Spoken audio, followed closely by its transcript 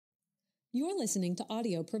You're listening to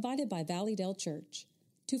audio provided by Valleydale Church.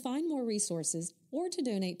 To find more resources or to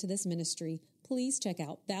donate to this ministry, please check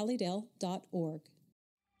out valleydale.org.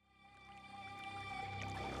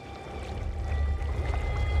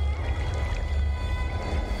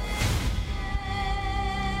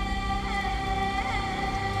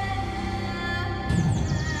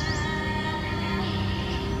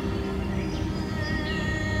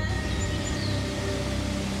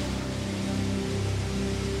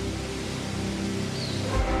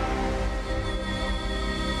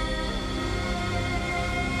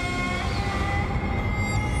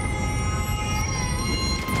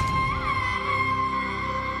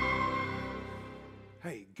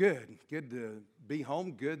 Good to be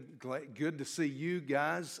home. Good to see you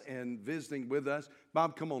guys and visiting with us.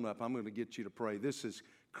 Bob, come on up. I'm going to get you to pray. This is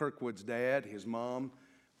Kirkwood's dad. His mom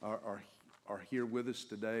are here with us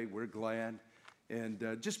today. We're glad.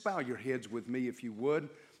 And just bow your heads with me if you would.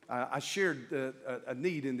 I shared a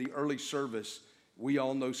need in the early service. We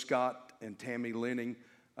all know Scott and Tammy Lenning.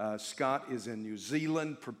 Scott is in New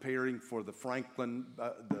Zealand preparing for the Franklin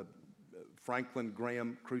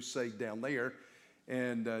Graham Crusade down there.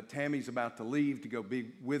 And Tammy's about to leave to go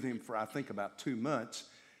be with him for, I think, about 2 months.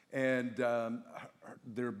 And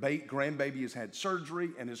their grandbaby has had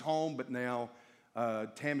surgery and is home, but now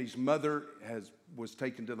Tammy's mother was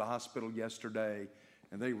taken to the hospital yesterday,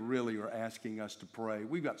 and they really are asking us to pray.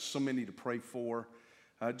 We've got so many to pray for.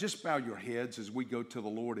 Just bow your heads as we go to the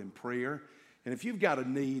Lord in prayer. And if you've got a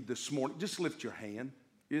need this morning, just lift your hand.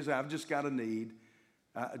 I've just got a need.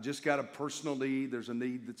 I just got a personal need. There's a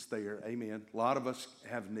need that's there. Amen. A lot of us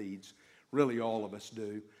have needs. Really, all of us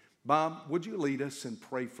do. Bob, would you lead us and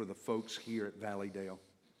pray for the folks here at Valleydale?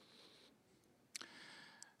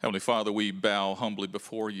 Heavenly Father, we bow humbly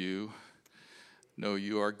before you. No,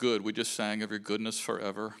 you are good. We just sang of your goodness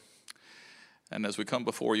forever. And as we come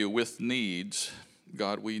before you with needs,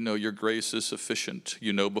 God, we know your grace is sufficient.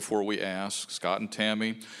 You know before we ask. Scott and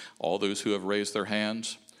Tammy, all those who have raised their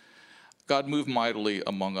hands. God, move mightily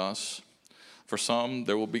among us. For some,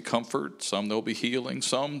 there will be comfort. Some, there will be healing.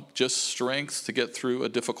 Some, just strength to get through a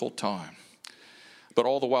difficult time. But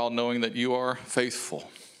all the while knowing that you are faithful.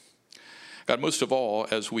 God, most of all,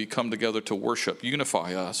 as we come together to worship,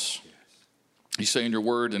 unify us. You say in your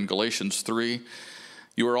word in Galatians 3,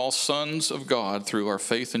 you are all sons of God through our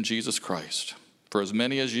faith in Jesus Christ. For as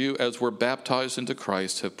many as you as were baptized into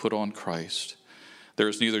Christ have put on Christ. There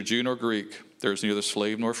is neither Jew nor Greek. There is neither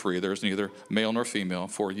slave nor free. There is neither male nor female,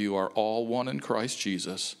 for you are all one in Christ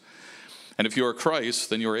Jesus. And if you are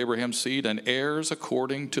Christ, then you are Abraham's seed and heirs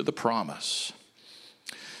according to the promise.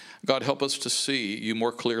 God, help us to see you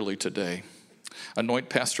more clearly today. Anoint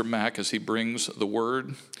Pastor Mac as he brings the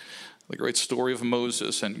word, the great story of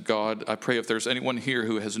Moses. And God, I pray if there's anyone here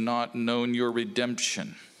who has not known your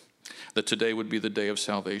redemption, that today would be the day of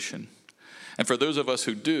salvation. And for those of us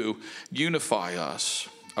who do, unify us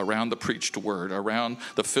around the preached word, around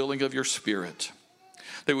the filling of your Spirit.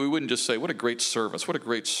 That we wouldn't just say, what a great service, what a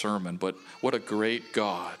great sermon, but what a great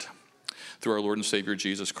God through our Lord and Savior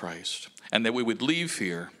Jesus Christ. And that we would leave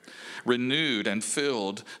here renewed and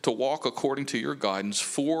filled to walk according to your guidance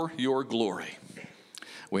for your glory.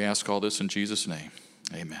 We ask all this in Jesus' name.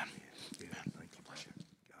 Amen.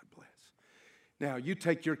 Now, you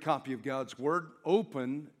take your copy of God's Word,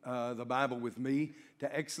 open the Bible with me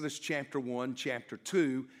to Exodus chapter 1, chapter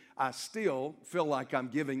 2. I still feel like I'm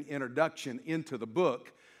giving introduction into the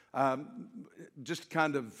book. Just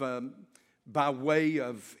kind of by way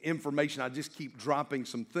of information, I just keep dropping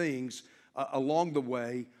some things along the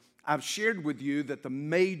way. I've shared with you that the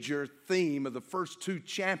major theme of the first 2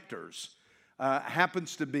 chapters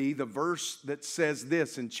happens to be the verse that says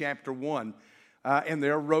this in chapter 1. And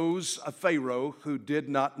there arose a Pharaoh who did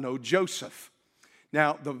not know Joseph.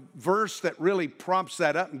 Now, the verse that really prompts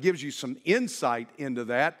that up and gives you some insight into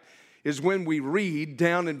that is when we read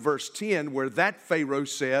down in verse 10 where that Pharaoh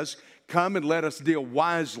says, come and let us deal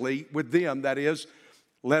wisely with them. That is,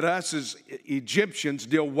 let us as Egyptians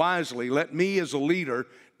deal wisely. Let me as a leader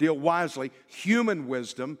deal wisely. Human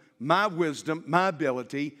wisdom, my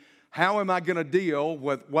ability. How am I going to deal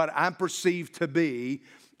with what I perceive to be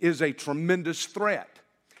is a tremendous threat.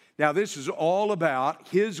 Now, this is all about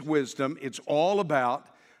his wisdom. It's all about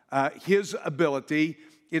his ability.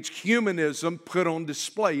 It's humanism put on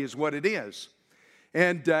display is what it is.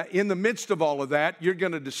 And in the midst of all of that, you're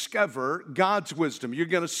going to discover God's wisdom. You're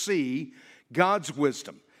going to see God's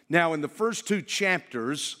wisdom. Now, in the first 2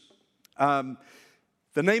 chapters, the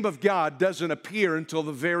name of God doesn't appear until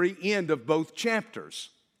the very end of both chapters.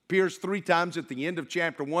 Appears 3 times at the end of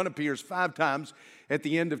chapter 1, appears 5 times at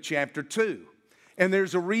the end of chapter 2. And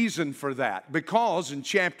there's a reason for that, because in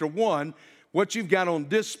chapter 1, what you've got on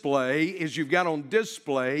display is you've got on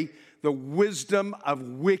display the wisdom of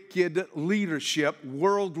wicked leadership,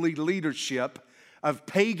 worldly leadership, of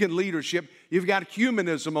pagan leadership. You've got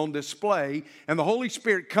humanism on display, and the Holy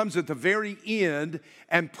Spirit comes at the very end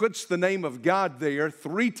and puts the name of God there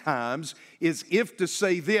 3 times, as if to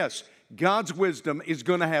say this: God's wisdom is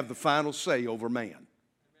going to have the final say over man.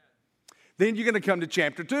 Then you're going to come to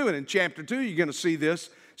chapter 2, and in chapter 2 you're going to see this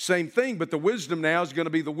same thing, but the wisdom now is going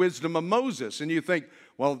to be the wisdom of Moses. And you think,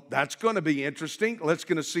 well, that's going to be interesting. Let's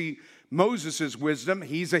going to see Moses' wisdom.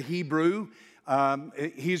 He's a Hebrew. Surely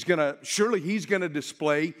he's going to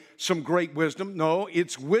display some great wisdom. No,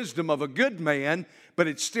 it's wisdom of a good man, but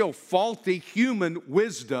it's still faulty human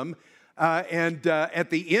wisdom. And at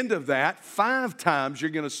the end of that, 5 times you're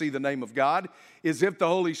going to see the name of God, as if the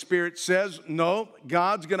Holy Spirit says, no,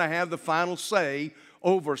 God's going to have the final say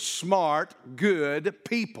over smart, good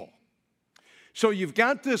people. So you've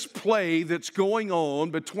got this play that's going on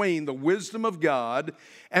between the wisdom of God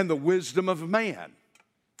and the wisdom of man.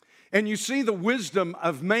 And you see the wisdom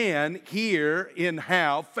of man here in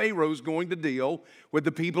how Pharaoh's going to deal with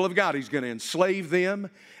the people of God. He's going to enslave them,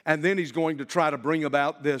 and then he's going to try to bring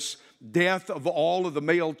about this death of all of the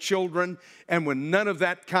male children. And when none of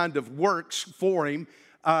that kind of works for him,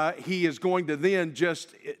 he is going to then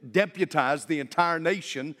just deputize the entire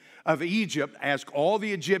nation of Egypt, ask all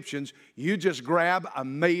the Egyptians, you just grab a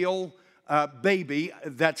male baby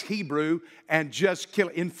that's Hebrew and just kill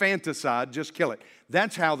it. Infanticide, just kill it.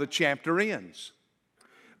 That's how the chapter ends.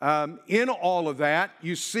 In all of that,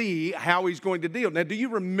 you see how he's going to deal. Now, do you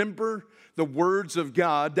remember the words of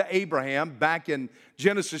God to Abraham back in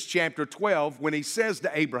Genesis chapter 12 when he says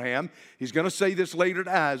to Abraham, he's going to say this later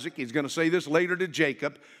to Isaac, he's going to say this later to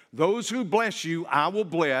Jacob, those who bless you, I will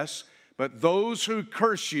bless, but those who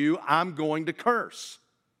curse you, I'm going to curse.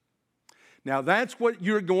 Now, that's what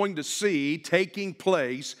you're going to see taking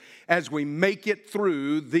place as we make it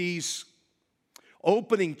through these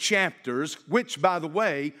opening chapters, which, by the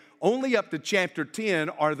way, only up to chapter 10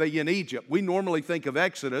 are they in Egypt. We normally think of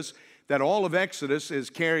Exodus, that all of Exodus is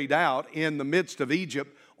carried out in the midst of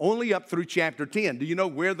Egypt, only up through chapter 10. Do you know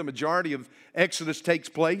where the majority of Exodus takes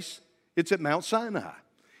place? It's at Mount Sinai.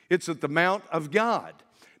 It's at the Mount of God.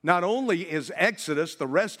 Not only is Exodus, the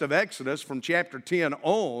rest of Exodus from chapter 10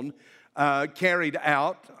 on, carried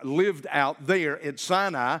out, lived out there at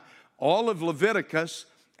Sinai, all of Leviticus,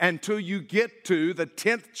 until you get to the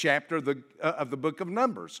 10th chapter of the book of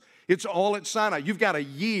Numbers. It's all at Sinai. You've got a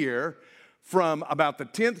year from about the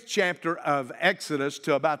 10th chapter of Exodus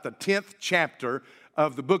to about the 10th chapter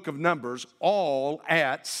of the book of Numbers, all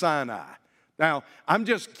at Sinai. Now, I'm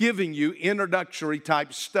just giving you introductory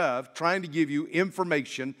type stuff, trying to give you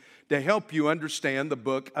information to help you understand the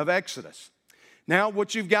book of Exodus. Now,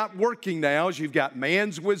 what you've got working now is you've got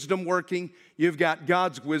man's wisdom working, you've got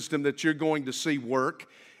God's wisdom that you're going to see work.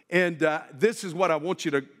 And this is what I want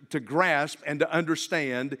you to grasp and to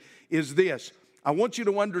understand is this. I want you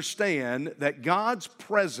to understand that God's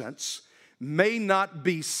presence may not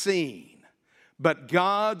be seen, but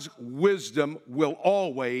God's wisdom will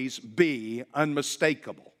always be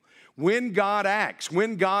unmistakable. When God acts,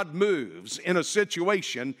 when God moves in a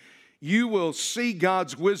situation, you will see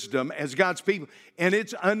God's wisdom as God's people, and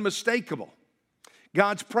it's unmistakable.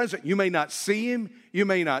 God's present. You may not see him, you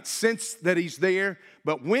may not sense that he's there,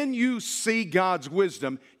 but when you see God's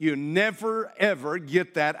wisdom, you never, ever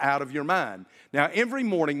get that out of your mind. Now, every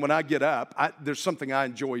morning when I get up, there's something I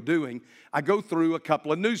enjoy doing. I go through a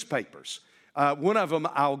couple of newspapers. One of them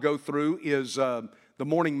I'll go through is the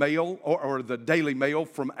Morning Mail or the Daily Mail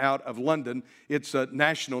from out of London. It's a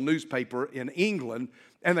national newspaper in England.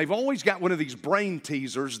 And they've always got one of these brain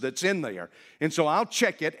teasers that's in there. And so I'll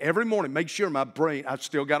check it every morning, make sure my brain, I've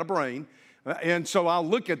still got a brain. And so I'll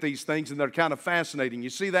look at these things, and they're kind of fascinating.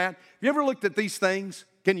 You see that? Have you ever looked at these things?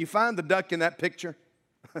 Can you find the duck in that picture?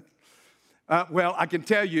 Well, I can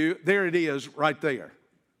tell you, there it is right there.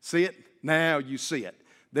 See it? Now you see it.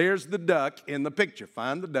 There's the duck in the picture.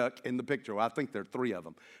 Find the duck in the picture. Well, I think there are 3 of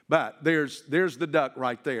them. But there's the duck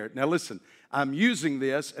right there. Now listen, I'm using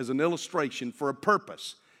this as an illustration for a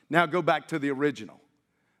purpose. Now go back to the original.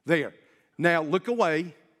 There. Now look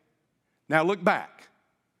away. Now look back.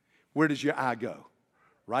 Where does your eye go?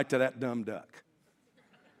 Right to that dumb duck.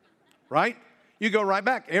 Right? You go right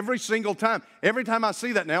back every single time. Every time I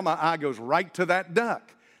see that now, my eye goes right to that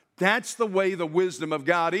duck. That's the way the wisdom of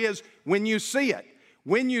God is when you see it.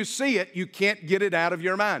 When you see it, you can't get it out of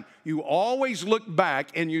your mind. You always look back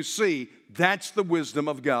and you see that's the wisdom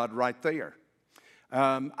of God right there.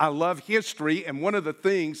 I love history, and one of the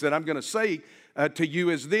things that I'm going to say to you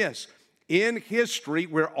is this. In history,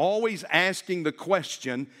 we're always asking the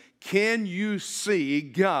question, can you see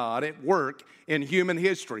God at work in human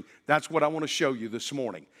history? That's what I want to show you this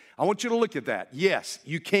morning. I want you to look at that. Yes,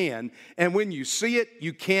 you can. And when you see it,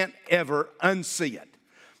 you can't ever unsee it.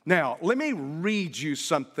 Now, let me read you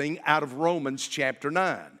something out of Romans chapter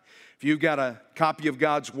 9. If you've got a copy of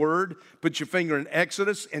God's Word, put your finger in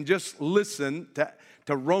Exodus and just listen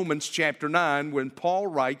to Romans chapter 9 when Paul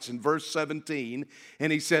writes in verse 17,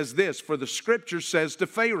 and he says this, "For the Scripture says to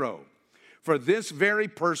Pharaoh, for this very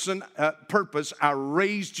purpose I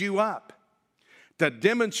raised you up, to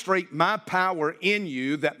demonstrate my power in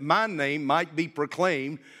you, that my name might be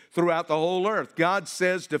proclaimed throughout the whole earth." God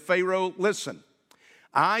says to Pharaoh, listen,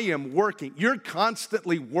 I am working. You're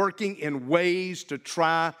constantly working in ways to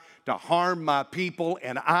try to harm my people,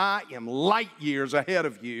 and I am light years ahead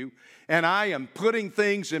of you, and I am putting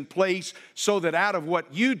things in place so that out of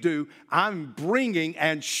what you do, I'm bringing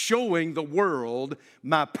and showing the world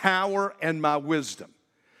my power and my wisdom.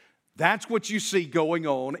 That's what you see going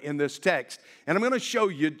on in this text. And I'm going to show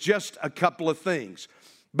you just a couple of things.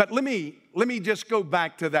 But let me just go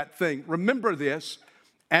back to that thing. Remember this,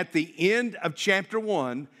 at the end of chapter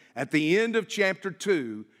 1, at the end of chapter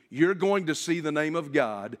 2, you're going to see the name of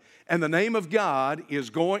God. And the name of God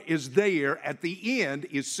is there at the end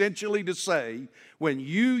essentially to say, when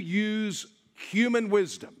you use human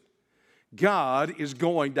wisdom, God is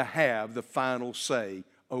going to have the final say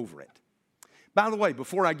over it. By the way,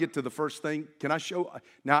 before I get to the first thing, can I show?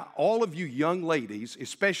 Now, all of you young ladies,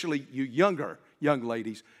 especially you younger young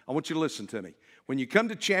ladies, I want you to listen to me. When you come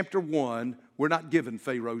to chapter 1, we're not given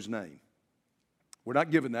Pharaoh's name. We're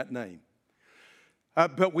not given that name.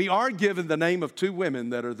 But we are given the name of two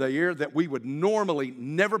women that are there that we would normally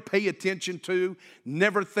never pay attention to,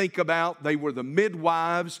 never think about. They were the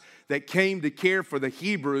midwives that came to care for the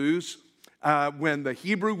Hebrews when the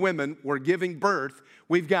Hebrew women were giving birth.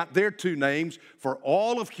 We've got their two names. For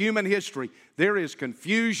all of human history, there is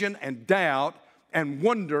confusion and doubt and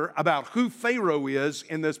wonder about who Pharaoh is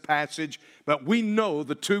in this passage, but we know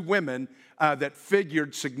the two women that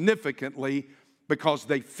figured significantly because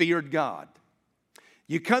they feared God.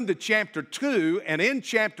 You come to chapter 2, and in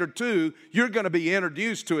chapter 2, you're going to be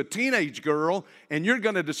introduced to a teenage girl, and you're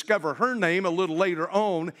going to discover her name a little later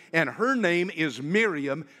on, and her name is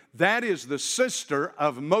Miriam. That is the sister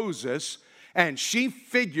of Moses, and she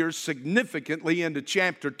figures significantly into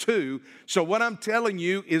chapter 2. So what I'm telling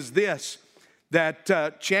you is this, that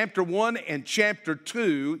chapter 1 and chapter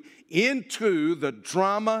 2, into the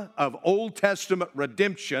drama of Old Testament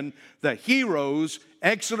redemption, the heroes,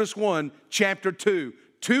 Exodus 1, chapter 2,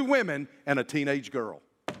 two women and a teenage girl.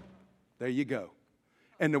 There you go.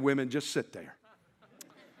 And the women just sit there.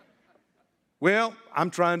 Well, I'm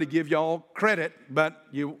trying to give y'all credit, but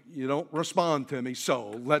you don't respond to me,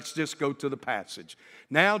 so let's just go to the passage.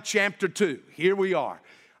 Now, chapter 2, here we are.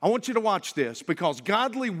 I want you to watch this because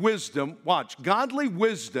godly wisdom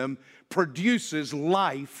produces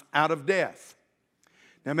life out of death.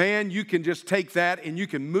 Now, man, you can just take that and you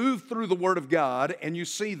can move through the Word of God and you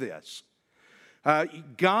see this.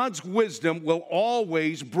 God's wisdom will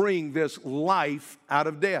always bring this life out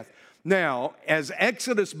of death. Now, as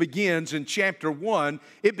Exodus begins in chapter 1,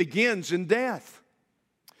 it begins in death.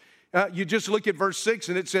 You just look at verse 6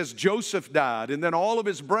 and it says Joseph died, and then all of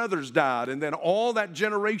his brothers died, and then all that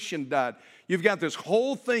generation died. You've got this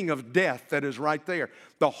whole thing of death that is right there.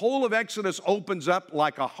 The whole of Exodus opens up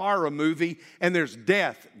like a horror movie, and there's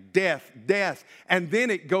death, death, death. And then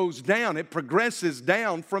it goes down. It progresses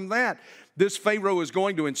down from that. This Pharaoh is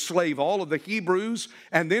going to enslave all of the Hebrews,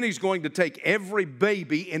 and then he's going to take every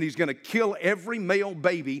baby and he's going to kill every male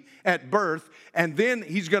baby at birth, and then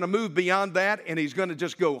he's going to move beyond that and he's going to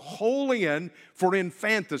just go wholly in for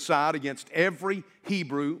infanticide against every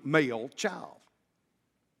Hebrew male child.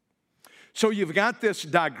 So you've got this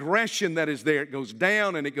digression that is there. It goes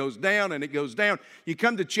down and it goes down and it goes down. You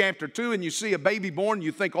come to chapter 2 and you see a baby born.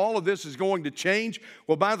 You think all of this is going to change.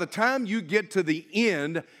 Well, by the time you get to the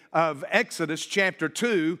end of Exodus chapter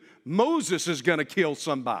 2, Moses is going to kill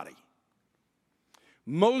somebody.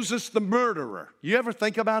 Moses the murderer. You ever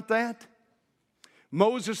think about that?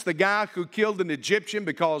 Moses, the guy who killed an Egyptian,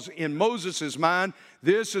 because in Moses' mind,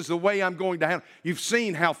 this is the way I'm going to handle. You've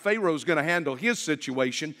seen how Pharaoh's going to handle his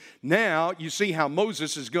situation. Now you see how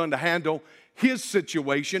Moses is going to handle his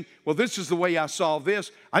situation. Well, this is the way I solve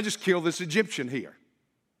this. I just kill this Egyptian here.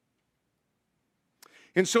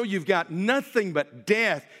 And so you've got nothing but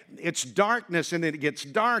death. It's darkness, and then it gets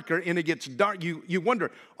darker, and it gets dark. You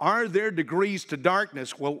wonder, are there degrees to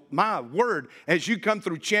darkness? Well, my word, as you come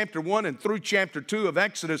through chapter 1 and through chapter 2 of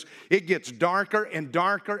Exodus, it gets darker and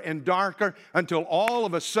darker and darker until all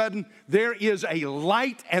of a sudden there is a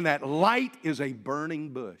light, and that light is a burning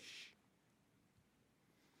bush.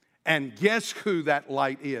 And guess who that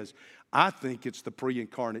light is? I think it's the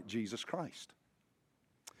pre-incarnate Jesus Christ.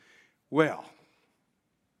 Well,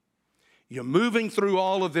 you're moving through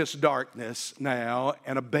all of this darkness now,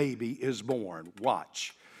 and a baby is born.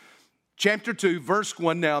 Watch. Chapter 2, verse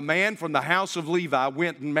 1, now a man from the house of Levi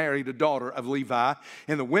went and married a daughter of Levi,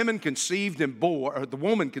 and the woman conceived and bore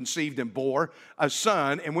a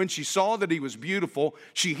son, and when she saw that he was beautiful,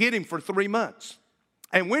 she hid him for 3 months.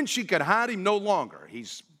 And when she could hide him no longer,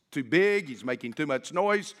 he's too big, he's making too much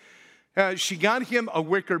noise, she got him a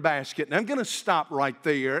wicker basket. And I'm going to stop right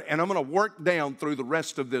there, and I'm going to work down through the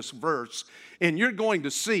rest of this verse. And you're going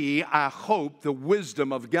to see, I hope, the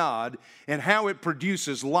wisdom of God and how it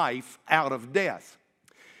produces life out of death.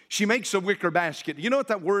 She makes a wicker basket. You know what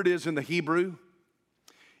that word is in the Hebrew?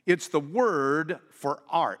 It's the word for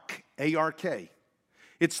ark, A-R-K.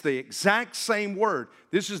 It's the exact same word.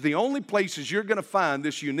 This is the only places you're going to find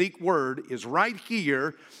this unique word is right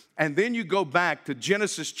here. And then you go back to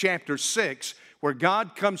Genesis chapter 6, where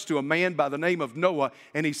God comes to a man by the name of Noah,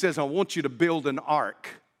 and he says, I want you to build an ark.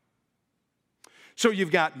 So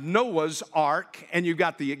you've got Noah's ark, and you've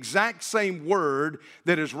got the exact same word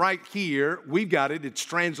that is right here. We've got it. It's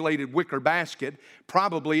translated wicker basket.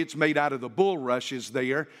 Probably it's made out of the bulrushes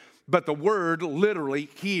there. But the word literally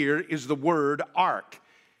here is the word ark.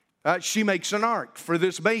 She makes an ark for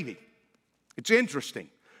this baby. It's interesting.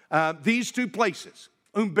 These two places.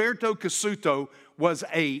 Umberto Cassuto was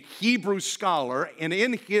a Hebrew scholar, and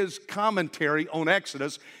in his commentary on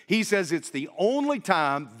Exodus, he says it's the only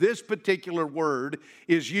time this particular word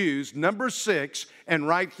is used, number 6, and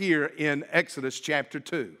right here in Exodus chapter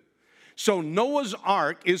 2. So Noah's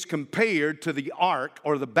ark is compared to the ark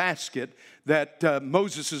or the basket that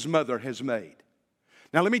Moses' mother has made.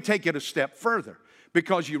 Now let me take it a step further,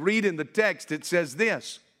 because you read in the text, it says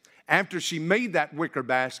this. After she made that wicker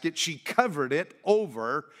basket, she covered it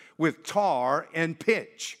over with tar and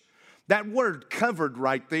pitch. That word covered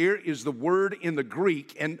right there is the word in the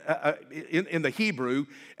Greek and in the Hebrew,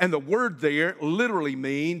 and the word there literally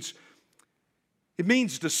means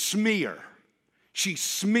to smear. She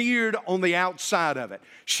smeared on the outside of it.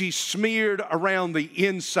 She smeared around the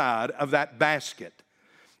inside of that basket.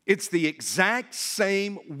 It's the exact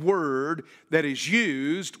same word that is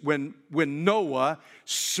used when Noah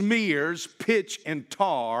smears pitch and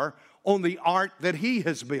tar on the ark that he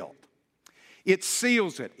has built. It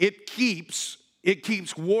seals it. It keeps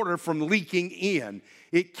water from leaking in.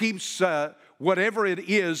 It keeps whatever it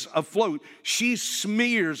is afloat. She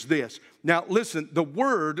smears this. Now listen, the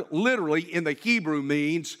word literally in the Hebrew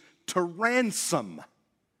means to ransom.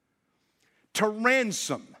 To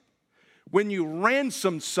ransom. When you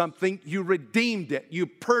ransomed something, you redeemed it, you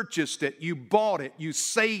purchased it, you bought it, you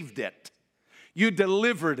saved it, you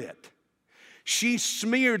delivered it. She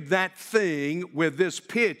smeared that thing with this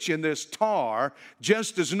pitch and this tar,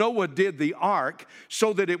 just as Noah did the ark,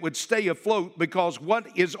 so that it would stay afloat, because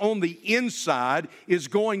what is on the inside is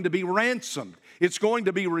going to be ransomed. It's going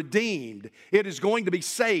to be redeemed. It is going to be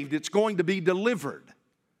saved. It's going to be delivered.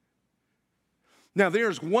 Now,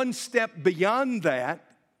 there's one step beyond that.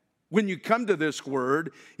 When you come to this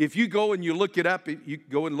word, if you go and you look it up, you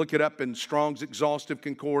go and look it up in Strong's Exhaustive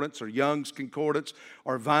Concordance or Young's Concordance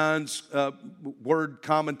or Vine's word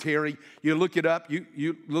commentary. You look it up,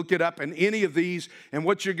 you look it up in any of these, and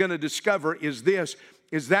what you're going to discover is this,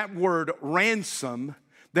 is that word ransom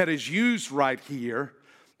that is used right here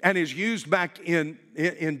and is used back in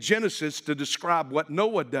Genesis to describe what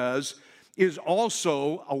Noah does, is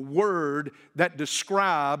also a word that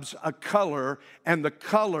describes a color, and the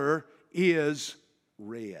color is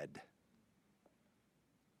red.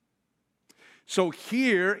 So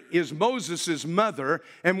here is Moses' mother,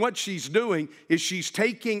 and what she's doing is she's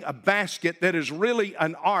taking a basket that is really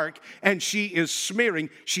an ark, and she is smearing,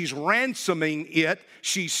 she's ransoming it,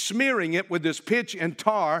 she's smearing it with this pitch and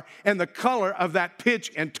tar, and the color of that pitch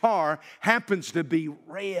and tar happens to be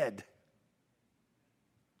red.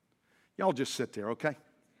 Y'all just sit there, okay?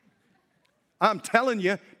 I'm telling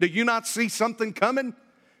you, do you not see something coming?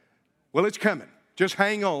 Well, it's coming. Just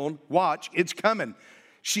hang on, watch, it's coming.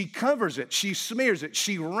 She covers it, she smears it,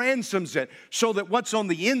 she ransoms it so that what's on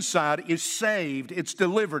the inside is saved, it's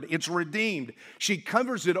delivered, it's redeemed. She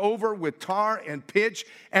covers it over with tar and pitch,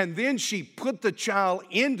 and then she put the child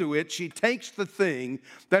into it. She takes the thing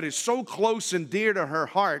that is so close and dear to her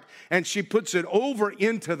heart, and she puts it over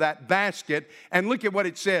into that basket, and look at what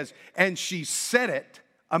it says, and she set it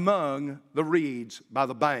among the reeds by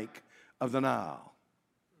the bank of the Nile.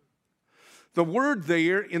 The word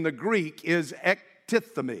there in the Greek is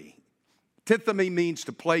ektithemi. Tithemi means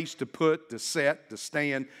to place, to put, to set, to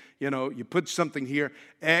stand. You know, you put something here.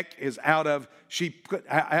 Ek is out of. She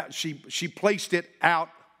placed it out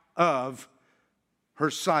of her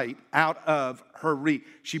sight, out of her reach.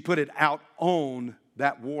 She put it out on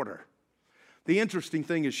that water. The interesting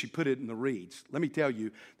thing is she put it in the reeds. Let me tell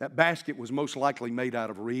you, that basket was most likely made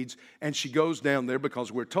out of reeds, and she goes down there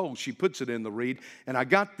because we're told she puts it in the reed. And I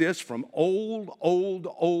got this from old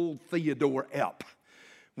Theodore Epp.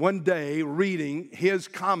 One day, reading his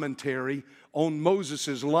commentary on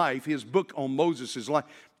Moses' life, his book on Moses' life,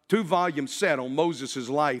 2-volume set on Moses'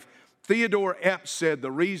 life, Theodore Epp said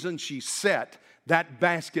the reason she set that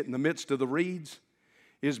basket in the midst of the reeds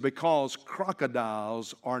is because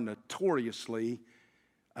crocodiles are notoriously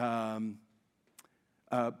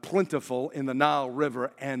plentiful in the Nile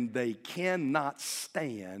River, and they cannot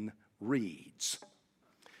stand reeds.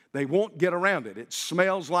 They won't get around it. It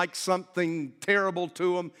smells like something terrible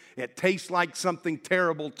to them. It tastes like something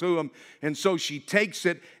terrible to them. And so she takes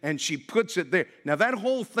it and she puts it there. Now that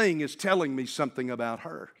whole thing is telling me something about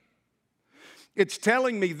her. It's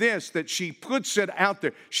telling me this, that she puts it out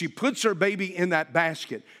there. She puts her baby in that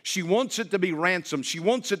basket. She wants it to be ransomed. She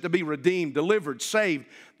wants it to be redeemed, delivered, saved.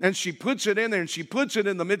 And she puts it in there, and she puts it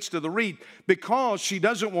in the midst of the reed because she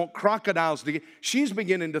doesn't want crocodiles to get. She's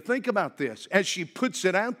beginning to think about this as she puts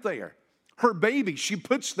it out there. Her baby, she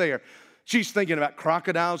puts there. She's thinking about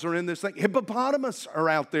crocodiles are in this thing. Hippopotamus are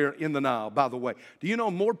out there in the Nile, by the way. Do you know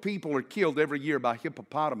more people are killed every year by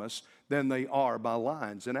hippopotamus than they are by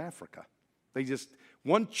lions in Africa? They just,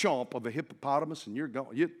 one chomp of a hippopotamus and you're gone.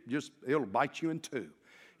 It'll bite you in two.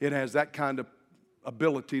 It has that kind of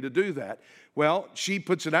ability to do that. Well, she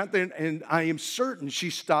puts it out there, and I am certain she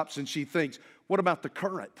stops and she thinks, what about the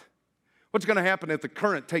current? What's going to happen if the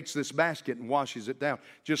current takes this basket and washes it down?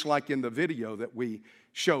 Just like in the video that we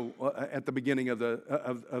show at the beginning of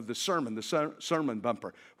the sermon, the sermon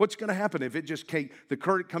bumper. What's going to happen if the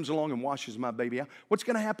current comes along and washes my baby out? What's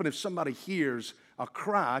going to happen if somebody hears a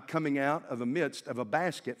cry coming out of the midst of a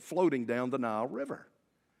basket floating down the Nile River?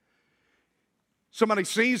 Somebody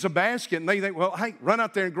sees a basket and they think, well, hey, run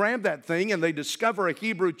out there and grab that thing, and they discover a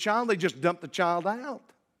Hebrew child, they just dump the child out.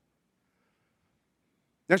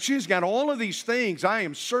 Now, she's got all of these things, I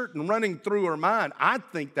am certain, running through her mind. I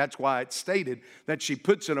think that's why it's stated that she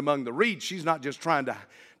puts it among the reeds. She's not just trying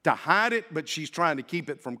to hide it, but she's trying to keep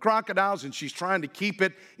it from crocodiles, and she's trying to keep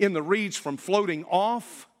it in the reeds from floating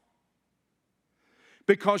off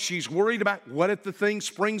because she's worried about, what if the thing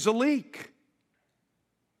springs a leak?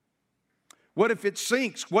 What if it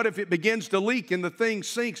sinks? What if it begins to leak and the thing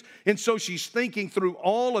sinks? And so she's thinking through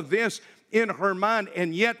all of this in her mind,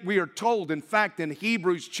 and yet we are told, in fact, in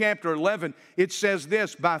Hebrews chapter 11, it says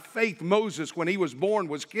this, by faith Moses, when he was born,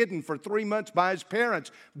 was hidden for 3 months by his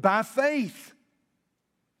parents. By faith.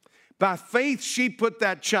 By faith, she put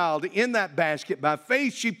that child in that basket. By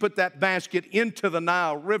faith, she put that basket into the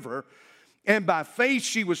Nile River. And by faith,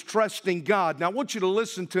 she was trusting God. Now, I want you to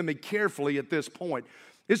listen to me carefully at this point.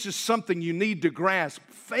 This is something you need to grasp.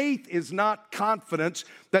 Faith is not confidence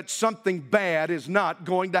that something bad is not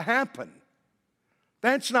going to happen.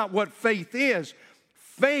 That's not what faith is.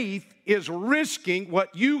 Faith is risking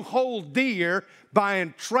what you hold dear by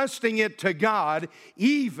entrusting it to God,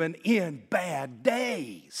 even in bad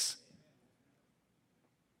days.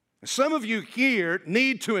 Some of you here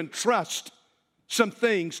need to entrust some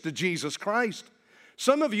things to Jesus Christ.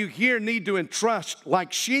 Some of you here need to entrust,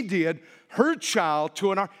 like she did, her child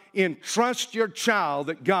to entrust your child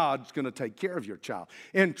that God's going to take care of your child.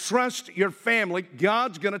 Entrust your family,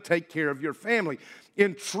 God's going to take care of your family.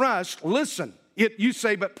 Entrust, listen, you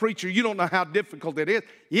say, but preacher, you don't know how difficult it is.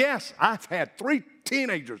 Yes, I've had 3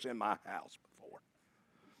 teenagers in my house before.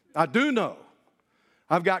 I do know.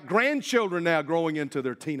 I've got grandchildren now growing into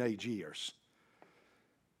their teenage years.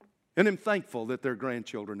 And I'm thankful that they're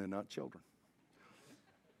grandchildren and not children.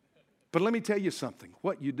 But let me tell you something.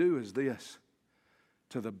 What you do is this.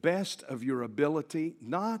 To the best of your ability,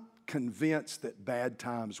 not convinced that bad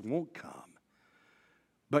times won't come,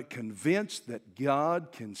 but convinced that God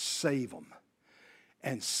can save them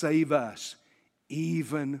and save us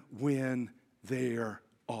even when there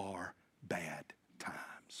are bad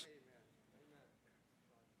times.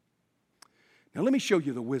 Now let me show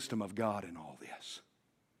you the wisdom of God in all this.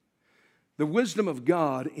 The wisdom of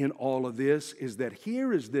God in all of this is that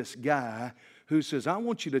here is this guy who says, I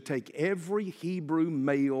want you to take every Hebrew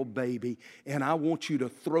male baby and I want you to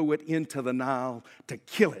throw it into the Nile to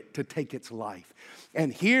kill it, to take its life.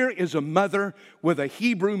 And here is a mother with a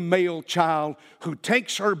Hebrew male child who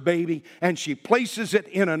takes her baby and she places it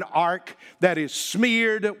in an ark that is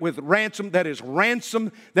smeared with ransom, that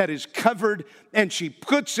is covered, and she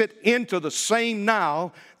puts it into the same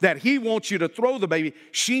Nile that he wants you to throw the baby.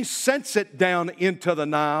 She sets it down into the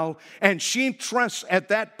Nile, and she trusts at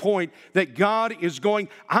that point that God is going.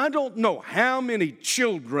 I don't know how many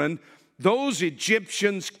children those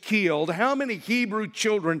Egyptians killed, how many Hebrew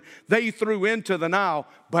children they threw into the Nile,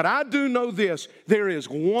 but I do know this, there is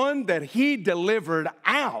one that he delivered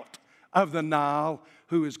out of the Nile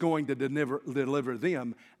who is going to deliver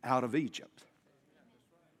them out of Egypt.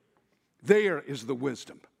 There is the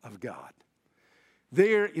wisdom of God.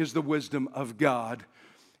 There is the wisdom of God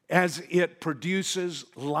as it produces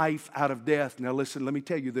life out of death. Now listen, let me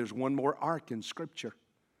tell you, there's one more ark in Scripture.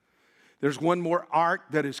 There's one more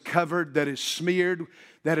ark that is covered, that is smeared,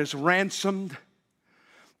 that is ransomed.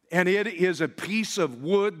 And it is a piece of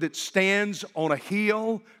wood that stands on a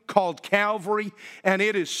hill called Calvary. And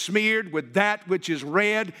it is smeared with that which is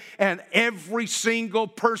red. And every single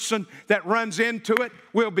person that runs into it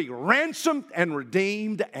will be ransomed and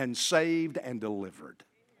redeemed and saved and delivered.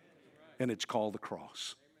 And it's called the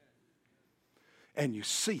cross. And you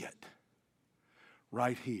see it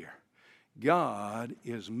right here. God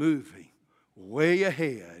is moving way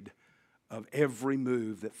ahead of every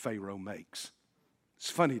move that Pharaoh makes. It's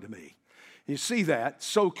funny to me. You see that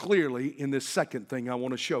so clearly in this second thing I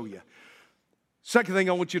want to show you. Second thing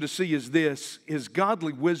I want you to see is this, is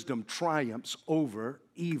godly wisdom triumphs over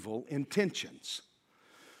evil intentions.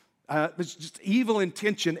 There's just evil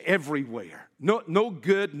intention everywhere. No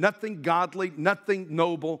good, nothing godly, nothing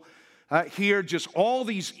noble. Here, just all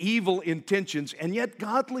these evil intentions, and yet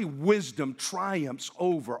godly wisdom triumphs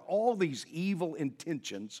over all these evil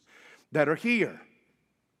intentions that are here.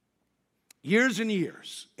 Years and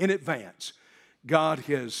years in advance, God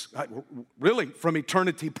has, really from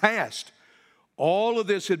eternity past, all of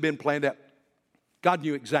this had been planned out. God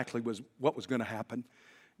knew exactly what was going to happen.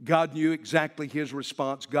 God knew exactly his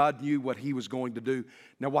response. God knew what he was going to do.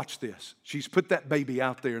 Now watch this. She's put that baby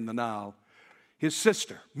out there in the Nile. His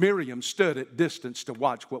sister, Miriam, stood at distance to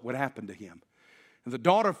watch what would happen to him. And the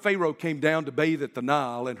daughter of Pharaoh came down to bathe at the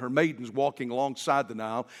Nile, and her maidens walking alongside the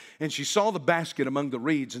Nile, and she saw the basket among the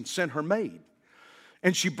reeds and sent her maid.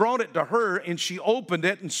 And she brought it to her, and she opened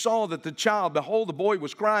it and saw that the child, behold, the boy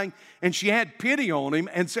was crying, and she had pity on him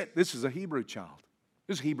and said, this is a Hebrew child.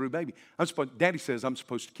 This is a Hebrew baby. Daddy says I'm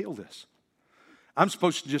supposed to kill this. I'm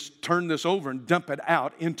supposed to just turn this over and dump it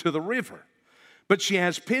out into the river. But she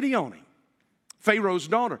has pity on him. Pharaoh's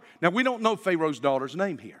daughter. Now, we don't know Pharaoh's daughter's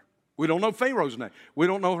name here. We don't know Pharaoh's name. We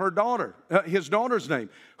don't know her daughter, his daughter's name,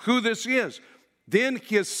 who this is. Then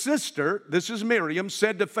his sister, this is Miriam,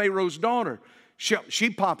 said to Pharaoh's daughter, she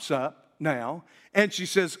pops up now, and she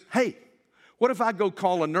says, hey, what if I go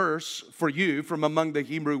call a nurse for you from among the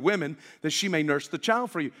Hebrew women that she may nurse the child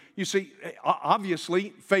for you? You see,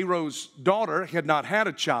 obviously, Pharaoh's daughter had not had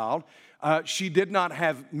a child. She did not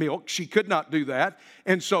have milk. She could not do that.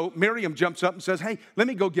 And so Miriam jumps up and says, hey, let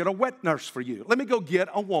me go get a wet nurse for you. Let me go get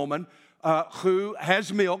a woman who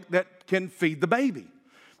has milk that can feed the baby.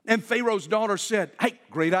 And Pharaoh's daughter said, hey,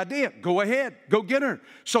 great idea. Go ahead. Go get her.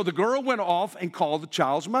 So the girl went off and called the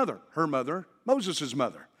child's mother, her mother, Moses'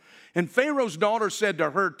 mother. And Pharaoh's daughter said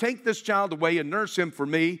to her, take this child away and nurse him for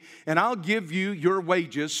me, and I'll give you your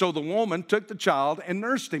wages. So the woman took the child and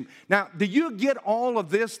nursed him. Now, do you get all of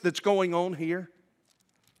this that's going on here?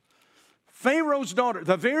 Pharaoh's daughter,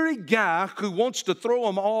 the very guy who wants to throw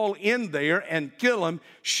them all in there and kill them,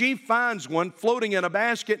 she finds one floating in a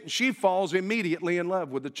basket, and she falls immediately in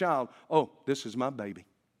love with the child. Oh, this is my baby.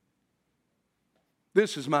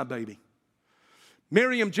 This is my baby.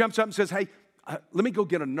 Miriam jumps up and says, hey, let me go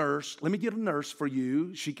get a nurse. Let me get a nurse for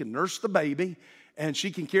you. She can nurse the baby, and she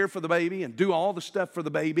can care for the baby and do all the stuff for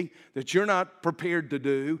the baby that you're not prepared to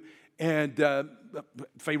do. And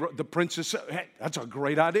Pharaoh, the princess said, hey, that's a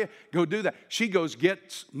great idea. Go do that. She goes,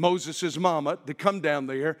 gets Moses' mama to come down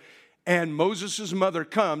there, and Moses' mother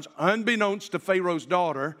comes, unbeknownst to Pharaoh's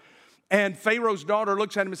daughter, and Pharaoh's daughter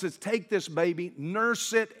looks at him and says, take this baby,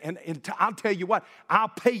 nurse it, and I'll tell you what, I'll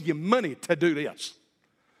pay you money to do this.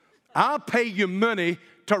 I'll pay you money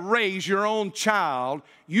to raise your own child.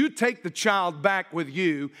 You take the child back with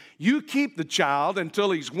you. You keep the child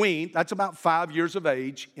until he's weaned. That's about 5 years of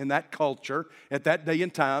age in that culture. At that day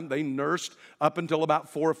and time, they nursed up until about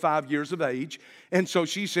 4 or 5 years of age. And so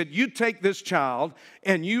she said, you take this child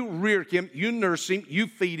and you rear him, you nurse him, you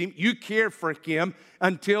feed him, you care for him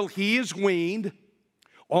until he is weaned.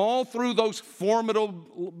 All through those formidable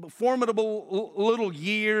little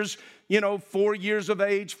years, 4 years of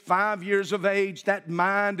age, 5 years of age, that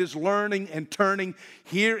mind is learning and turning.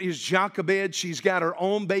 Here is Jochebed. She's got her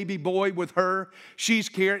own baby boy with her. She's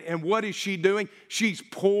caring. And what is she doing? She's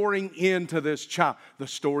pouring into this child. The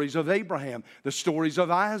stories of Abraham, the stories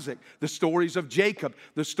of Isaac, the stories of Jacob,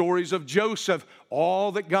 the stories of Joseph,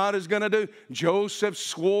 all that God is going to do. Joseph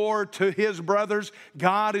swore to his brothers,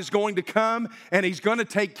 God is going to come and he's going to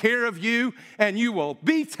take care of you, and you will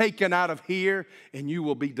be taken out of here and you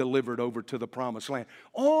will be delivered over to the promised land.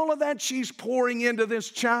 All of that she's pouring into this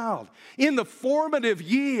child in the formative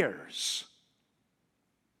years,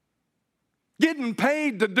 getting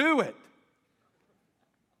paid to do it.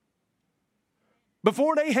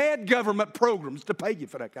 Before they had government programs to pay you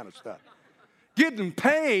for that kind of stuff. Getting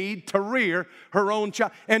paid to rear her own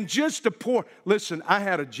child. And just to pour. Listen, I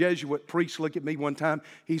had a Jesuit priest look at me one time.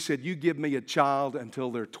 He said, you give me a child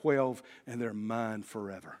until they're 12 and they're mine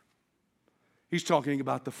forever. He's talking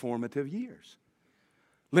about the formative years.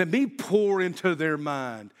 Let me pour into their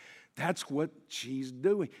mind. That's what she's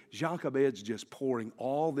doing. Jochebed's just pouring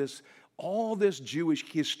all this Jewish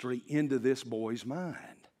history into this boy's mind.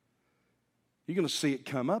 You're going to see it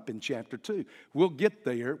come up in chapter 2. We'll get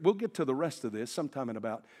there. We'll get to the rest of this sometime in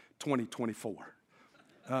about 2024.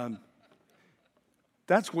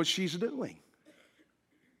 That's what she's doing.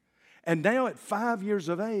 And now at 5 years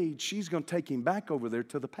of age, she's going to take him back over there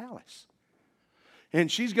to the palace. And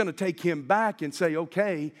she's going to take him back and say,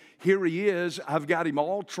 okay, here he is. I've got him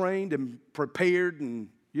all trained and prepared and,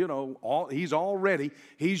 he's all ready.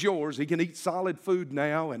 He's yours. He can eat solid food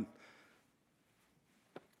now and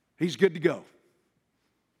he's good to go.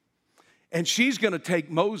 And she's going to take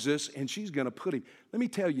Moses and she's going to put him. Let me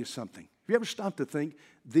tell you something. Have you ever stopped to think?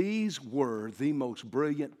 These were the most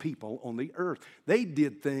brilliant people on the earth. They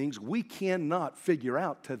did things we cannot figure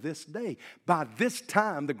out to this day. By this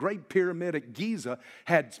time, the Great Pyramid at Giza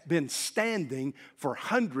had been standing for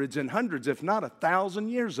hundreds and hundreds, if not 1,000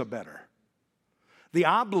 years or better. The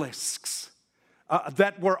obelisks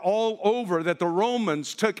that were all over, that the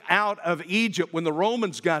Romans took out of Egypt when the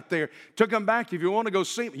Romans got there, took them back. If you want to go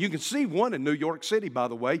see them, you can see one in New York City, by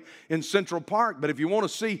the way, in Central Park. But if you want to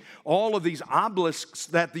see all of these obelisks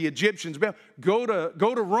that the Egyptians built, go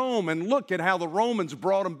to Rome and look at how the Romans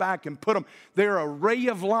brought them back and put them. They're a ray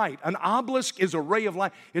of light. An obelisk is a ray of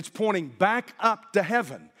light. It's pointing back up to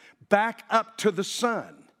heaven, back up to the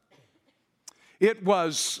sun. It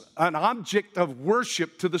was an object of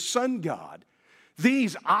worship to the sun god.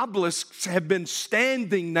 These obelisks have been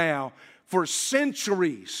standing now for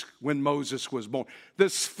centuries when Moses was born. The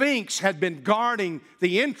Sphinx had been guarding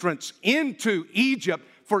the entrance into Egypt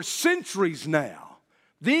for centuries now.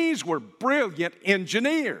 These were brilliant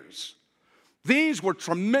engineers. These were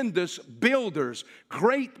tremendous builders,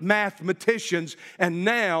 great mathematicians, and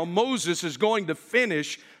now Moses is going to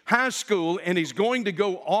finish high school and he's going to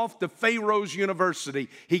go off to Pharaoh's University.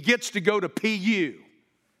 He gets to go to PU.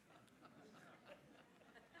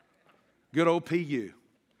 Good old PU.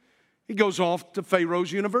 He goes off to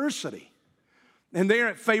Pharaoh's University. And there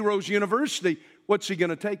at Pharaoh's University, what's he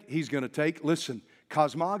going to take? He's going to take, listen,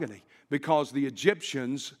 cosmogony. Because the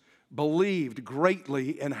Egyptians believed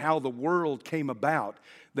greatly in how the world came about.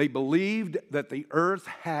 They believed that the earth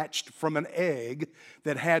hatched from an egg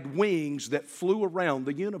that had wings that flew around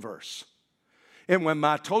the universe. And when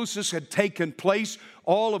mitosis had taken place,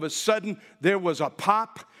 all of a sudden there was a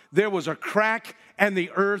pop, there was a crack, and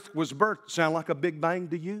the earth was birthed. Sound like a big bang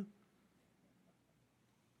to you?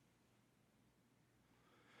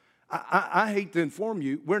 I hate to inform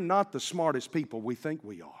you, we're not the smartest people we think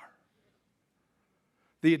we are.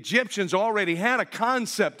 The Egyptians already had a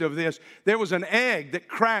concept of this. There was an egg that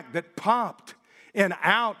cracked, that popped, and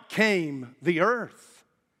out came the earth.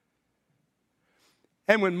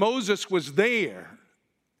 And when Moses was there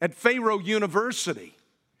at Pharaoh University,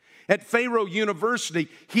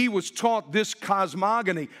 he was taught this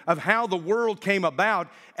cosmogony of how the world came about,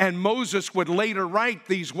 and Moses would later write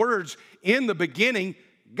these words, in the beginning,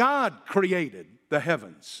 God created the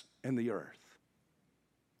heavens and the earth.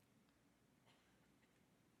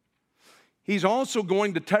 He's also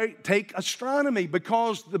going to take astronomy,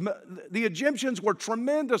 because the Egyptians were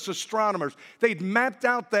tremendous astronomers. They'd mapped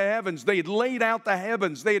out the heavens. They had laid out the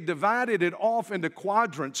heavens. They had divided it off into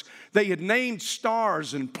quadrants. They had named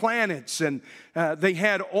stars and planets, and they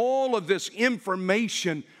had all of this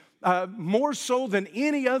information, more so than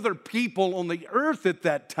any other people on the earth at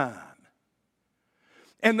that time.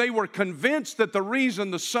 And they were convinced that the reason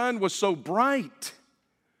the sun was so bright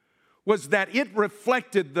was that it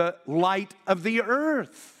reflected the light of the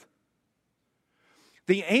earth.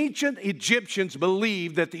 The ancient Egyptians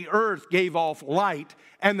believed that the earth gave off light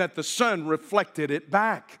and that the sun reflected it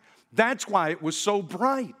back. That's why it was so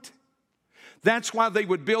bright. That's why they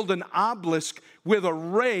would build an obelisk with a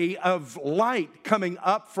ray of light coming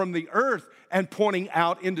up from the earth and pointing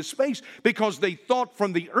out into space, because they thought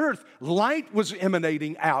from the earth light was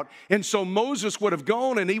emanating out. And so Moses would have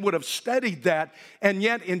gone and he would have studied that. And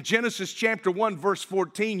yet in Genesis chapter 1 verse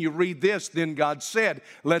 14 you read this: "Then God said,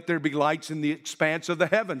 let there be lights in the expanse of the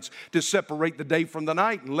heavens to separate the day from the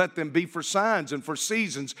night, and let them be for signs and for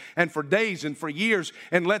seasons and for days and for years,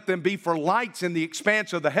 and let them be for lights in the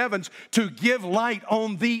expanse of the heavens to give light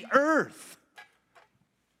on the earth."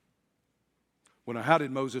 Well, now how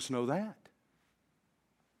did Moses know that?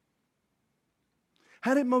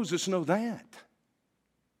 How did Moses know that?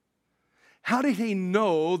 How did he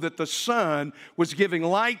know that the sun was giving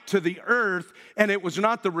light to the earth, and it was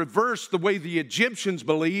not the reverse the way the Egyptians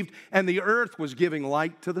believed, and the earth was giving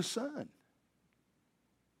light to the sun?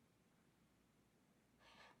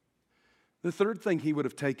 The third thing he would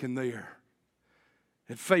have taken there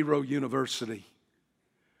at Pharaoh University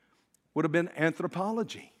would have been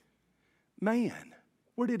anthropology. Man,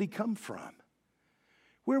 where did he come from?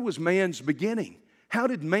 Where was man's beginning? How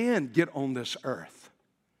did man get on this earth?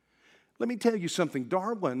 Let me tell you something.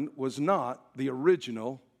 Darwin was not the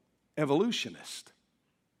original evolutionist.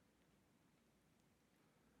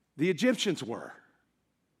 The Egyptians were.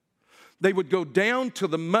 They would go down to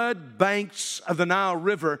the mud banks of the Nile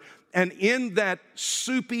River, and in that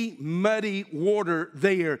soupy, muddy water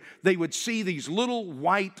there, they would see these little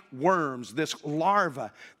white worms, this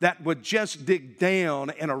larva that would just dig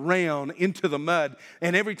down and around into the mud.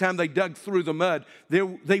 And every time they dug through the mud,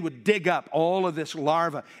 they would dig up all of this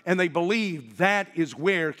larva. And they believed that is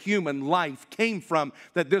where human life came from,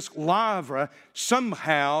 that this larva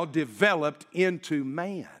somehow developed into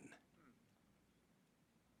man.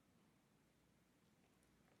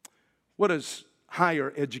 What does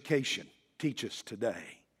higher education teach us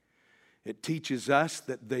today? It teaches us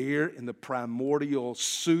that there in the primordial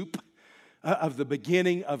soup of the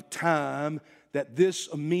beginning of time, that this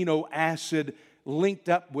amino acid linked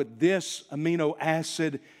up with this amino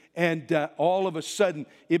acid, and all of a sudden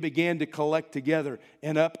it began to collect together,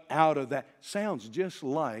 and up out of that. Sounds just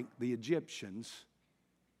like the Egyptians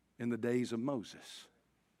in the days of Moses.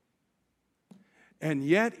 And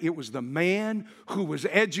yet it was the man who was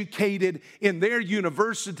educated in their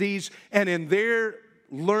universities and in their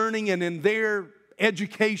learning and in their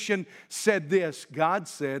education said this: God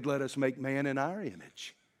said, let us make man in our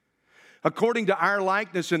image, according to our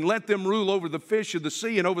likeness, and let them rule over the fish of the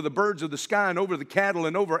sea and over the birds of the sky and over the cattle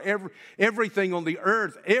and over everything on the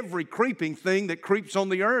earth, every creeping thing that creeps on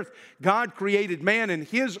the earth. God created man in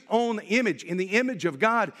His own image. In the image of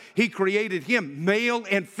God, He created him, male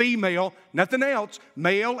and female, nothing else,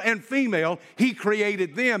 male and female. He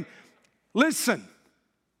created them. Listen,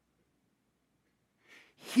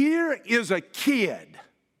 here is a kid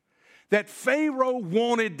that Pharaoh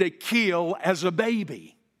wanted to kill as a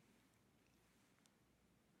baby.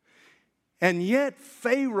 And yet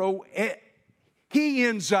Pharaoh, he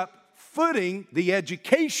ends up footing the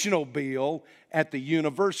educational bill at the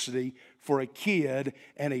university for a kid,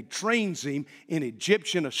 and he trains him in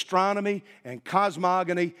Egyptian astronomy and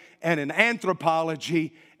cosmogony and in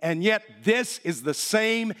anthropology. And yet this is the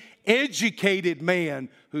same educated man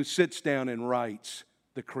who sits down and writes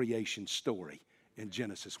the creation story in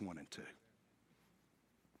Genesis 1 and 2.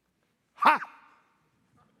 Ha!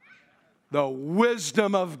 The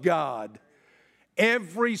wisdom of God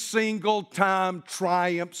every single time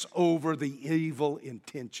triumphs over the evil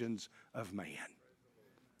intentions of man.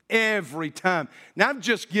 Every time. Now, I've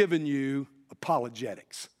just given you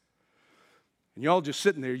apologetics. And y'all just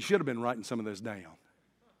sitting there, you should have been writing some of this down.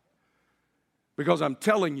 Because I'm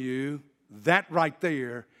telling you, that right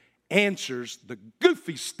there answers the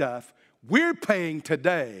goofy stuff we're paying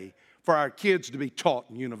today for our kids to be taught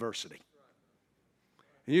in university.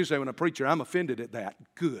 And you say, when a preacher, I'm offended at that.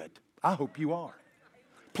 Good. I hope you are.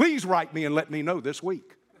 Please write me and let me know this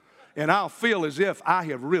week. And I'll feel as if I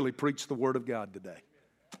have really preached the Word of God today.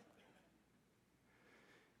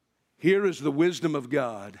 Here is the wisdom of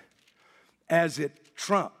God as it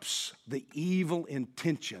trumps the evil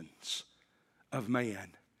intentions of man.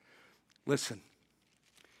 Listen,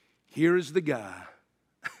 here is the guy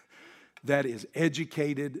that is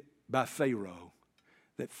educated by Pharaoh,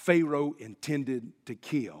 that Pharaoh intended to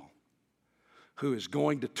kill, who is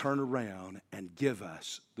going to turn around and give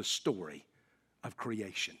us the story of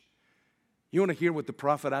creation. You want to hear what the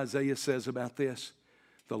prophet Isaiah says about this?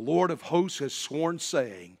 The Lord of hosts has sworn,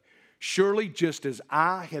 saying, surely just as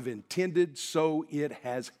I have intended, so it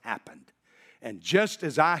has happened. And just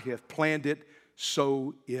as I have planned it,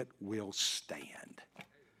 so it will stand.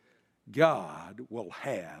 God will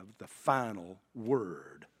have the final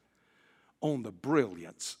word on the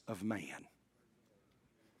brilliance of man.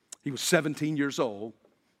 He was 17 years old,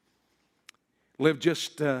 lived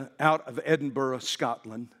just out of Edinburgh,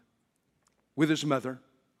 Scotland, with his mother.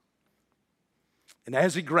 And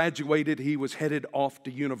as he graduated, he was headed off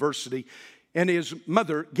to university. And his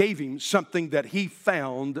mother gave him something that he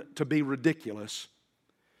found to be ridiculous.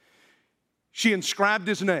 She inscribed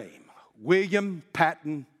his name, William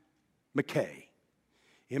Patten Mackay.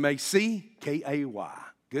 Mackay.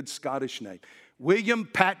 Good Scottish name. William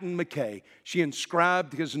Patten Mackay. She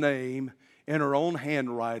inscribed his name in her own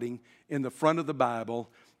handwriting in the front of the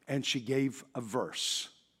Bible, and she gave a verse.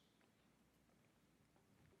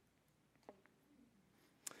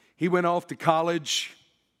 He went off to college.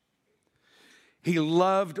 He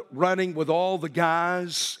loved running with all the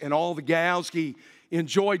guys and all the gals. He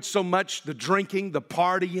enjoyed so much the drinking, the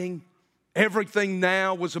partying. Everything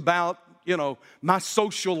now was about, my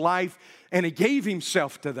social life. And he gave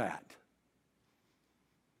himself to that.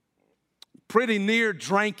 Pretty near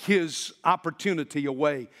drank his opportunity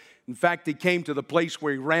away. In fact, he came to the place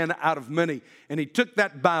where he ran out of money, and he took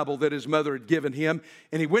that Bible that his mother had given him,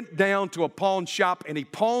 and he went down to a pawn shop, and he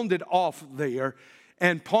pawned it off there,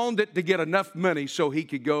 and pawned it to get enough money so he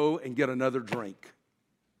could go and get another drink.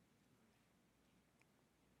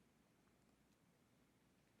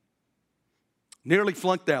 Nearly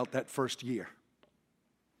flunked out that first year.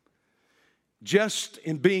 Just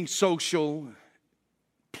in being social,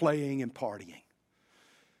 playing and partying.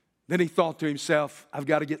 Then he thought to himself, I've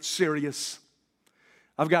got to get serious.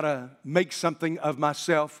 I've got to make something of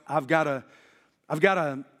myself. I've got to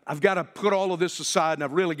put all of this aside, and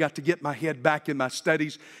I've really got to get my head back in my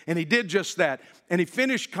studies. And he did just that. And he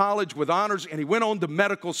finished college with honors, and he went on to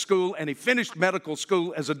medical school, and he finished medical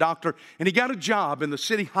school as a doctor, and he got a job in the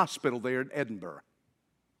city hospital there in Edinburgh.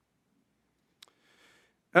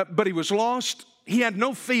 But he was lost. He had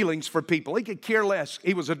no feelings for people. He could care less.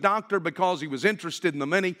 He was a doctor because he was interested in the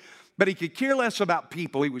money, but he could care less about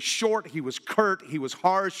people. He was short, he was curt, he was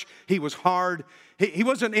harsh, he was hard. He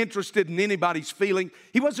wasn't interested in anybody's feeling.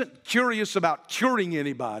 He wasn't curious about curing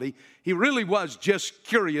anybody. He really was just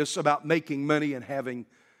curious about making money and having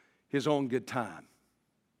his own good time.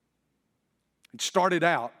 It started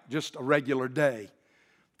out just a regular day,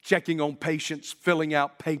 checking on patients, filling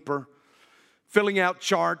out paper, filling out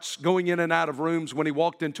charts, going in and out of rooms, when he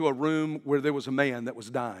walked into a room where there was a man that was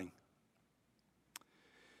dying.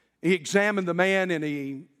 He examined the man and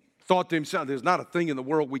he thought to himself, there's not a thing in the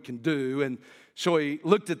world we can do. And so he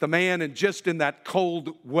looked at the man, and just in that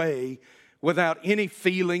cold way, without any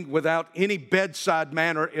feeling, without any bedside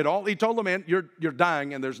manner at all, he told the man, you're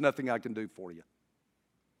dying and there's nothing I can do for you.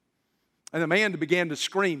 And the man began to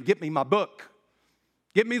scream, get me my book.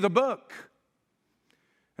 Get me the book.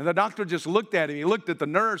 And the doctor just looked at him. He looked at the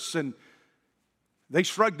nurse, and they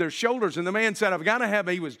shrugged their shoulders. And the man said, I've got to have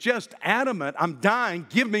it. He was just adamant. I'm dying.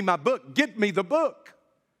 Give me my book. Get me the book.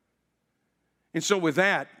 And so with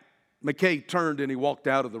that, Mackay turned and he walked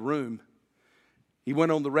out of the room. He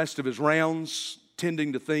went on the rest of his rounds,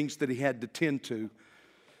 tending to things that he had to tend to.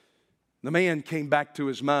 The man came back to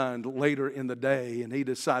his mind later in the day, and he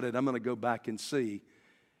decided, I'm going to go back and see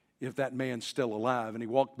if that man's still alive. And he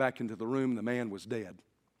walked back into the room, and the man was dead.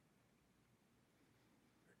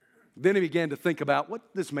 Then he began to think about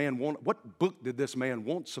what book did this man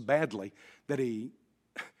want so badly that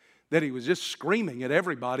he was just screaming at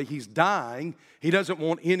everybody. He's dying. He doesn't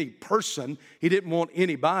want any person. He didn't want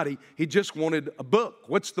anybody. He just wanted a book.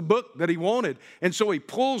 What's the book that he wanted? And so he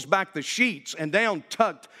pulls back the sheets, and down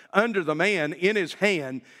tucked under the man in his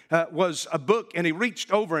hand was a book, and he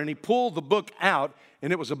reached over and he pulled the book out,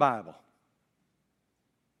 and it was a Bible.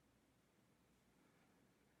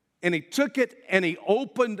 And he took it and he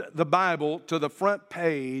opened the Bible to the front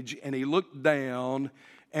page, and he looked down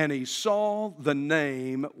and he saw the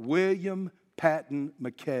name William Patten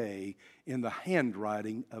Mackay in the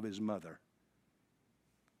handwriting of his mother.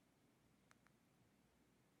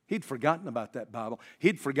 He'd forgotten about that Bible.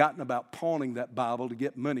 He'd forgotten about pawning that Bible to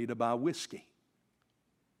get money to buy whiskey.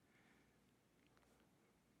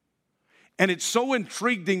 And it's so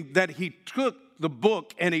intriguing that he took the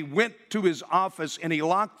book and he went to his office and he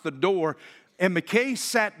locked the door. And McKay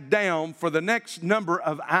sat down for the next number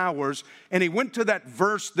of hours and he went to that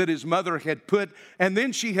verse that his mother had put. And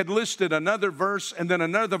then she had listed another verse and then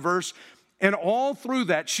another verse. And all through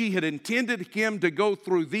that, she had intended him to go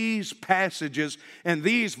through these passages and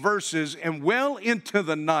these verses. And well into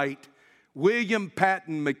the night, William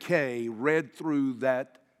Patton McKay read through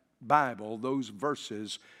that Bible, those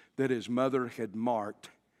verses that his mother had marked.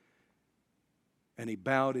 And he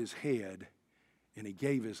bowed his head and he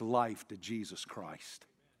gave his life to Jesus Christ.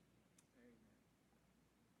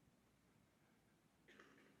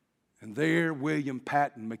 And there, William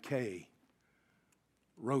Patton McKay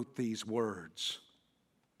wrote these words.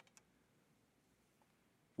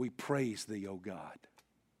 We praise thee, O God,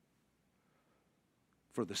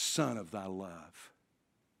 for the Son of thy love,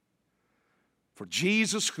 for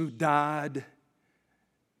Jesus who died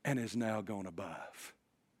and is now gone above.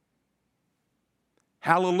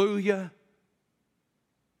 Hallelujah,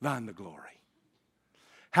 thine the glory.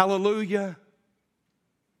 Hallelujah,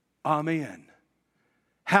 amen.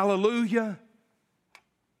 Hallelujah,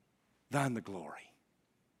 thine the glory.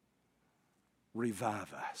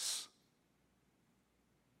 Revive us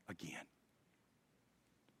again.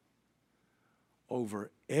 Over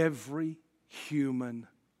every human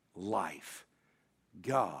life,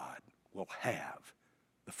 God will have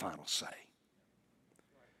the final say.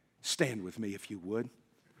 Stand with me if you would.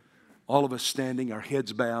 All of us standing, our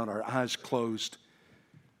heads bowed, our eyes closed.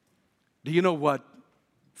 Do you know what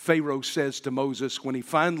Pharaoh says to Moses when he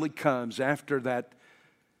finally comes after that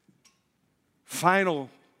final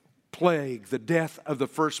plague, the death of the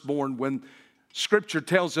firstborn, when Scripture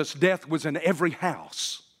tells us death was in every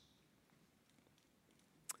house?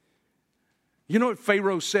 You know what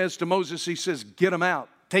Pharaoh says to Moses? He says, get them out.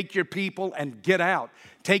 Take your people and get out.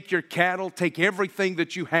 Take your cattle, take everything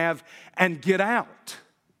that you have and get out.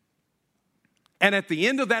 And at the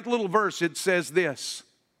end of that little verse, it says this,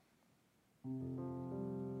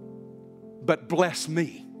 but bless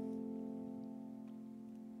me.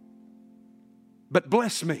 But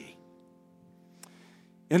bless me.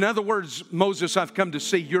 In other words, Moses, I've come to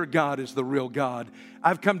see your God is the real God.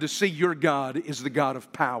 I've come to see your God is the God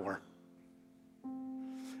of power.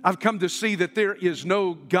 I've come to see that there is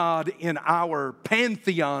no God in our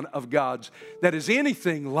pantheon of gods that is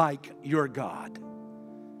anything like your God.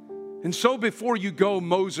 And so before you go,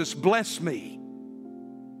 Moses, bless me.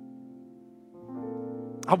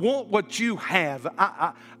 I want what you have.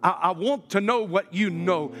 I want to know what you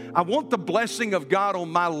know. I want the blessing of God on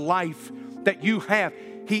my life that you have.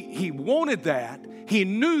 He wanted that. He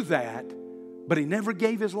knew that. But he never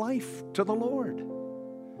gave his life to the Lord.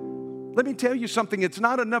 Let me tell you something. It's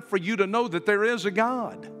not enough for you to know that there is a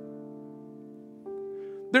God.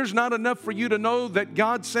 There's not enough for you to know that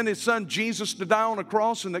God sent His Son Jesus to die on a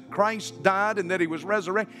cross and that Christ died and that He was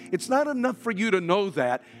resurrected. It's not enough for you to know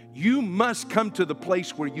that. You must come to the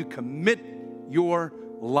place where you commit your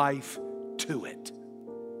life to it.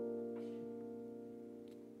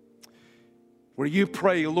 Where you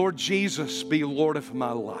pray, Lord Jesus, be Lord of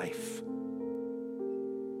my life.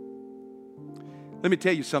 Let me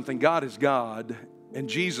tell you something. God is God and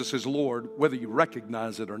Jesus is Lord, whether you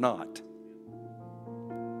recognize it or not.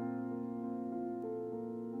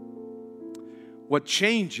 What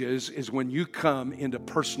changes is when you come into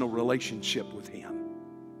personal relationship with Him.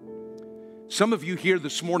 Some of you here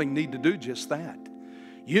this morning need to do just that.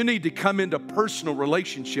 You need to come into personal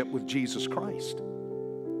relationship with Jesus Christ.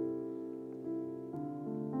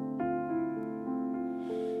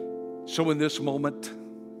 So in this moment,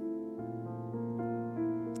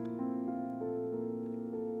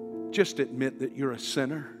 just admit that you're a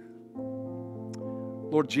sinner.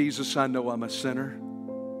 Lord Jesus, I know I'm a sinner.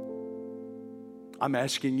 I'm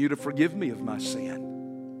asking you to forgive me of my sin.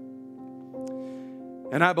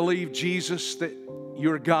 And I believe, Jesus, that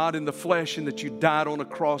you're God in the flesh and that you died on a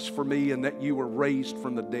cross for me and that you were raised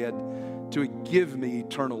from the dead to give me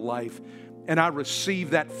eternal life. And I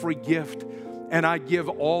receive that free gift and I give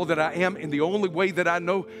all that I am in the only way that I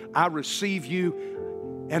know. I receive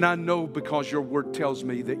you, and I know because your word tells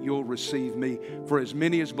me that you'll receive me. For as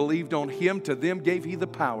many as believed on Him, to them gave He the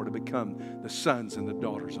power to become the sons and the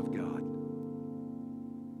daughters of God.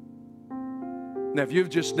 Now, if you've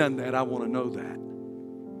just done that, I want to know that.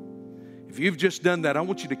 If you've just done that, I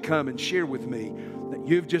want you to come and share with me that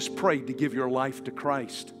you've just prayed to give your life to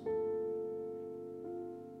Christ.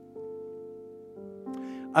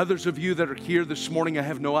 Others of you that are here this morning, I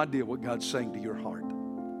have no idea what God's saying to your heart.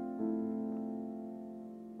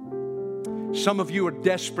 Some of you are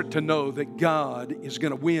desperate to know that God is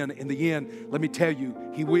going to win in the end. Let me tell you,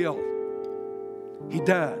 He will. He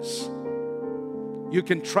does. You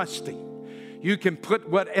can trust Him. You can put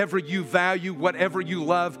whatever you value, whatever you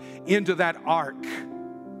love into that ark.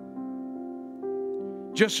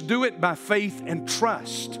 Just do it by faith and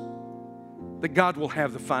trust that God will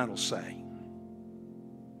have the final say.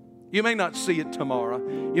 You may not see it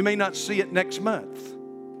tomorrow. You may not see it next month.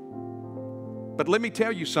 But let me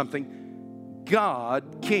tell you something.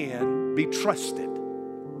 God can be trusted.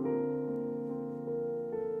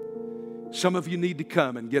 Some of you need to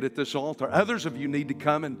come and get at this altar. Others of you need to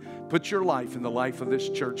come and put your life in the life of this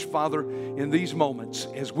church. Father, in these moments,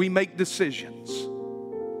 as we make decisions,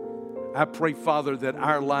 I pray, Father, that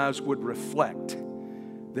our lives would reflect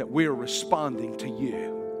that we are responding to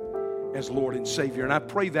you as Lord and Savior. And I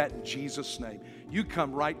pray that in Jesus' name. You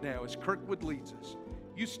come right now as Kirkwood leads us.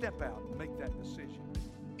 You step out and make that decision.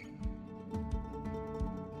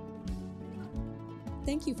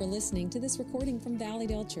 Thank you for listening to this recording from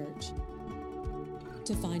Valleydale Church.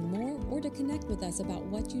 To find more or to connect with us about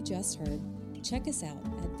what you just heard, check us out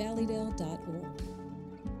at valleydale.org.